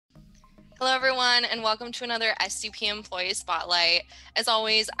Hello, everyone, and welcome to another SDP Employee Spotlight. As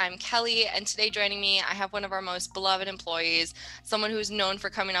always, I'm Kelly, and today joining me, I have one of our most beloved employees, someone who's known for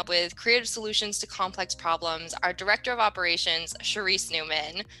coming up with creative solutions to complex problems, our Director of Operations, Cherrise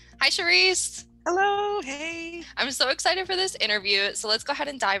Newman. Hi, Cherrise. Hello, hey. I'm so excited for this interview, so let's go ahead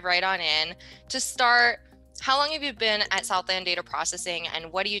and dive right on in. To start, how long have you been at Southland Data Processing,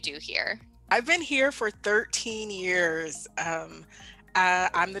 and what do you do here? I've been here for 13 years.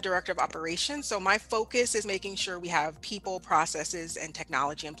 I'm the Director of Operations, so my focus is making sure we have people, processes, and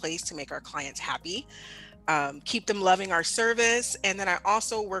technology in place to make our clients happy, keep them loving our service, and then I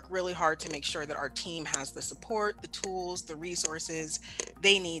also work really hard to make sure that our team has the support, the tools, the resources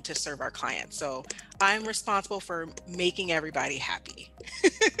they need to serve our clients. So I'm responsible for making everybody happy.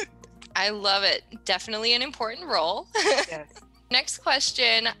 I love it. Definitely an important role. Yes. Next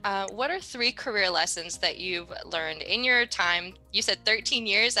question, what are 3 career lessons that you've learned in your time? You said 13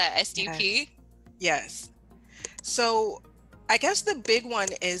 years at SDP? Yes. So I guess the big one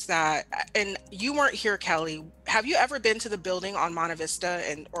is that, and you weren't here, Kelly, have you ever been to the building on Monte Vista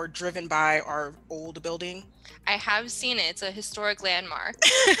or driven by our old building? I have seen it. It's a historic landmark.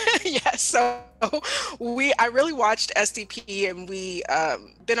 Yes. So I really watched SDP and we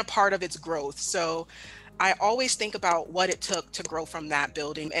been a part of its growth. So I always think about what it took to grow from that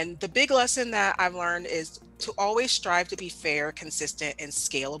building. And the big lesson that I've learned is to always strive to be fair, consistent, and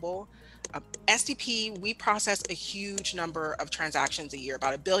scalable. SDP, we process a huge number of transactions a year,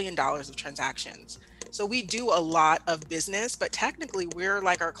 about $1 billion of transactions. So we do a lot of business, but technically we're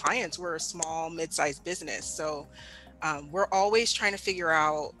like our clients, we're a small, mid-sized business. So we're always trying to figure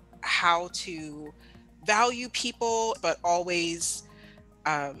out how to value people, but always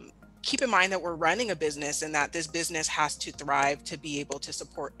keep in mind that we're running a business and that this business has to thrive to be able to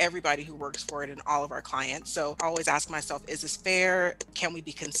support everybody who works for it and all of our clients. So I always ask myself, is this fair? Can we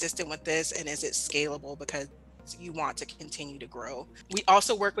be consistent with this? And is it scalable? Because you want to continue to grow. We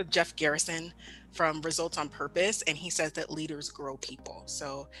also work with Jeff Garrison from Results on Purpose, and he says that leaders grow people.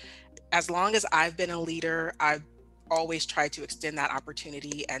 So as long as I've been a leader, I've always tried to extend that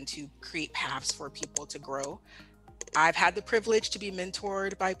opportunity and to create paths for people to grow. I've had the privilege to be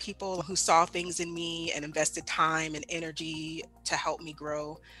mentored by people who saw things in me and invested time and energy to help me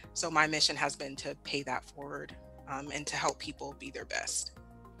grow. So my mission has been to pay that forward and to help people be their best.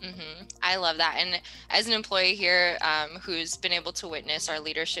 I love that. And as an employee here who's been able to witness our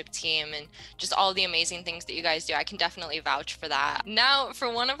leadership team and just all the amazing things that you guys do, I can definitely vouch for that. Now, for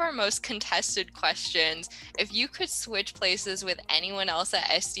one of our most contested questions, if you could switch places with anyone else at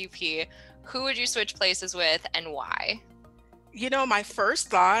SDP, who would you switch places with and why? You know, my first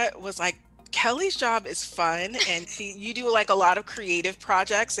thought was like, Kelly's job is fun and you do like a lot of creative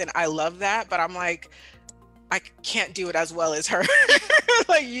projects and I love that, but I'm like, I can't do it as well as her.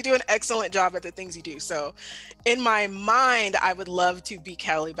 Like you do an excellent job at the things you do. So in my mind, I would love to be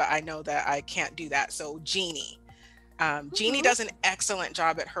Kelly, but I know that I can't do that. So Jeannie. Jeannie does an excellent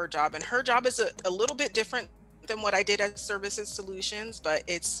job at her job, and her job is a little bit different than what I did at Services Solutions, but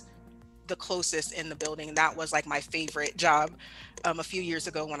it's the closest in the building. That was like my favorite job. A few years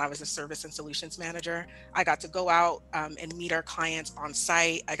ago when I was a service and solutions manager, I got to go out and meet our clients on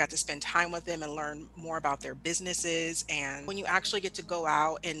site. I got to spend time with them and learn more about their businesses. And when you actually get to go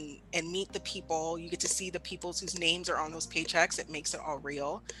out and meet the people, you get to see the people whose names are on those paychecks. It makes it all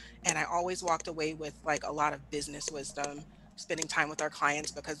real. And I always walked away with like a lot of business wisdom spending time with our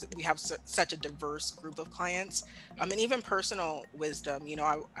clients because we have such a diverse group of clients, and even personal wisdom, you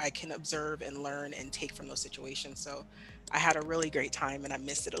know, I can observe and learn and take from those situations. So I had a really great time and I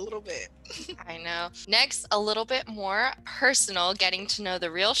missed it a little bit. I know. Next, a little bit more personal, getting to know the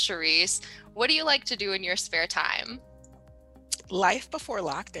real Cherrise. What do you like to do in your spare time? Life before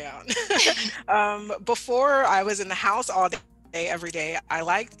lockdown. Before I was in the house all day, every day. I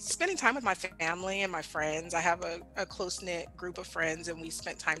like spending time with my family and my friends. I have a close-knit group of friends and we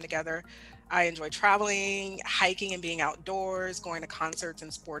spent time together. I enjoy traveling, hiking and being outdoors, going to concerts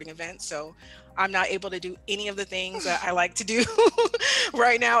and sporting events. So I'm not able to do any of the things that I like to do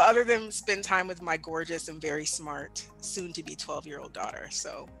right now, other than spend time with my gorgeous and very smart, soon to be 12-year-old daughter.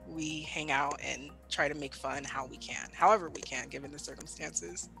 So we hang out and try to make fun how we can, however we can, given the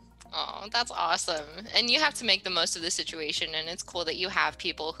circumstances. Oh, that's awesome. And you have to make the most of the situation. And it's cool that you have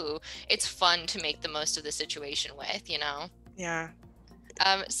people who it's fun to make the most of the situation with, you know? Yeah.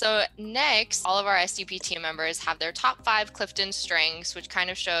 So next, all of our SDP team members have their top 5 Clifton strengths, which kind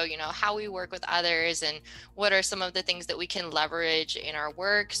of show, you know, how we work with others and what are some of the things that we can leverage in our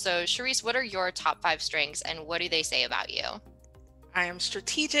work. So Cherrise, what are your top 5 strengths and what do they say about you? I am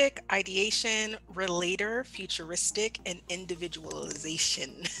strategic, ideation, relator, futuristic, and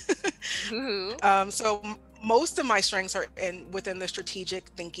individualization. Ooh. Most of my strengths are within the strategic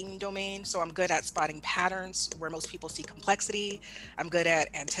thinking domain. So I'm good at spotting patterns where most people see complexity. I'm good at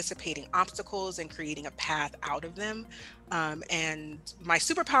anticipating obstacles and creating a path out of them. And my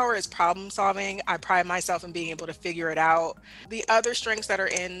superpower is problem solving. I pride myself in being able to figure it out. The other strengths that are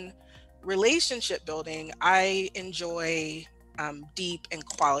in relationship building, I enjoy deep and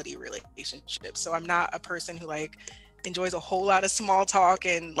quality relationships. So I'm not a person who like enjoys a whole lot of small talk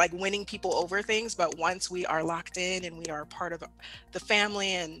and like winning people over things, but once we are locked in and we are part of the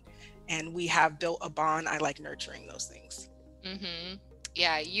family and we have built a bond, I like nurturing those things. Mm-hmm.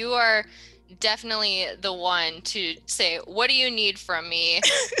 Yeah, you are definitely the one to say, what do you need from me?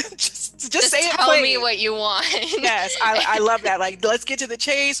 just Just say it tell plain. me what you want. Yes, I love that. Like, let's get to the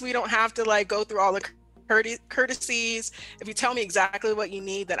chase. We don't have to like go through all the courtesies. If you tell me exactly what you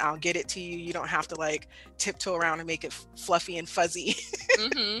need, then I'll get it to you. You don't have to like tiptoe around and make it fluffy and fuzzy.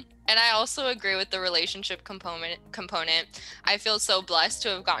 Mm-hmm. And I also agree with the relationship component. I feel so blessed to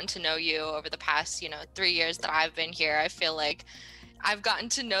have gotten to know you over the past, 3 years that I've been here. I feel like I've gotten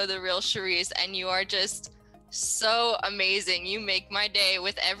to know the real Cherrise, and you are just so amazing. You make my day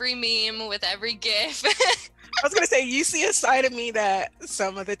with every meme, with every GIF. I was going to say, you see a side of me that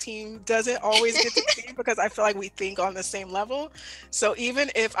some of the team doesn't always get to see because I feel like we think on the same level. So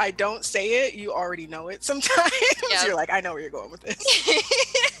even if I don't say it, you already know it sometimes. Yep. You're like, I know where you're going with this.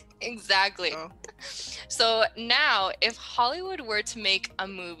 Exactly. Oh. So now, if Hollywood were to make a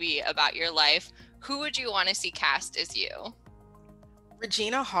movie about your life, who would you want to see cast as you?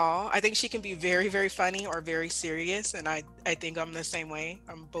 Regina Hall. I think she can be very, very funny or very serious. And I think I'm the same way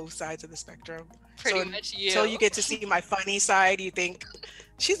on both sides of the spectrum. Pretty much you. So you get to see my funny side. You think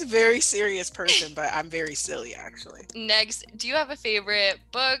she's a very serious person, but I'm very silly, actually. Next, do you have a favorite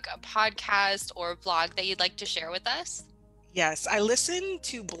book, a podcast, or blog that you'd like to share with us? Yes, I listen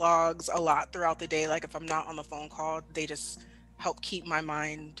to blogs a lot throughout the day. Like if I'm not on the phone call, they just help keep my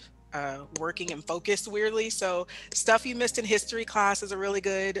mind working and focused weirdly. So Stuff You Missed in History Class is a really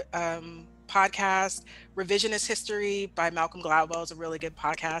good podcast. Revisionist History by Malcolm Gladwell is a really good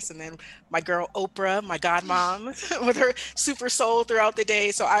podcast. And then my girl Oprah, my godmom, with her super soul throughout the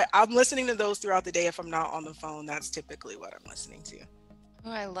day. So I'm listening to those throughout the day. If I'm not on the phone, that's typically what I'm listening to.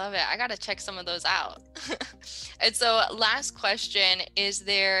 Oh, I love it. I got to check some of those out. And so last question, is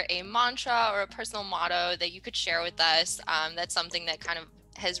there a mantra or a personal motto that you could share with us that's something that kind of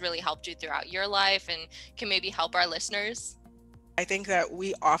has really helped you throughout your life and can maybe help our listeners? I think that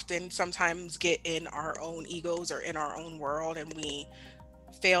we often sometimes get in our own egos or in our own world, and we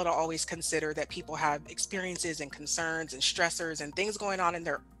fail to always consider that people have experiences and concerns and stressors and things going on in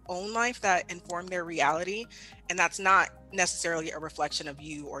their own life that inform their reality. And that's not necessarily a reflection of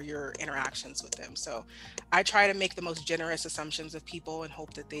you or your interactions with them. So I try to make the most generous assumptions of people and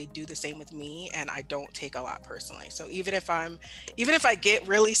hope that they do the same with me. And I don't take a lot personally. So even if I get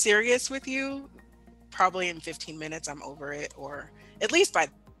really serious with you, probably in 15 minutes, I'm over it, or at least by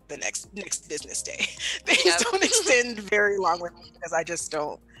the next business day. Things don't extend very long with me because I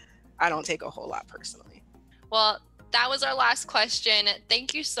don't take a whole lot personally. Well, that was our last question.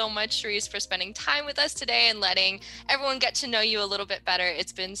 Thank you so much, Cherrise, for spending time with us today and letting everyone get to know you a little bit better.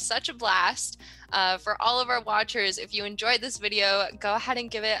 It's been such a blast. For all of our watchers, if you enjoyed this video, go ahead and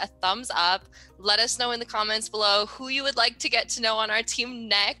give it a thumbs up. Let us know in the comments below who you would like to get to know on our team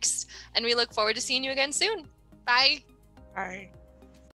next. And we look forward to seeing you again soon. Bye. Bye.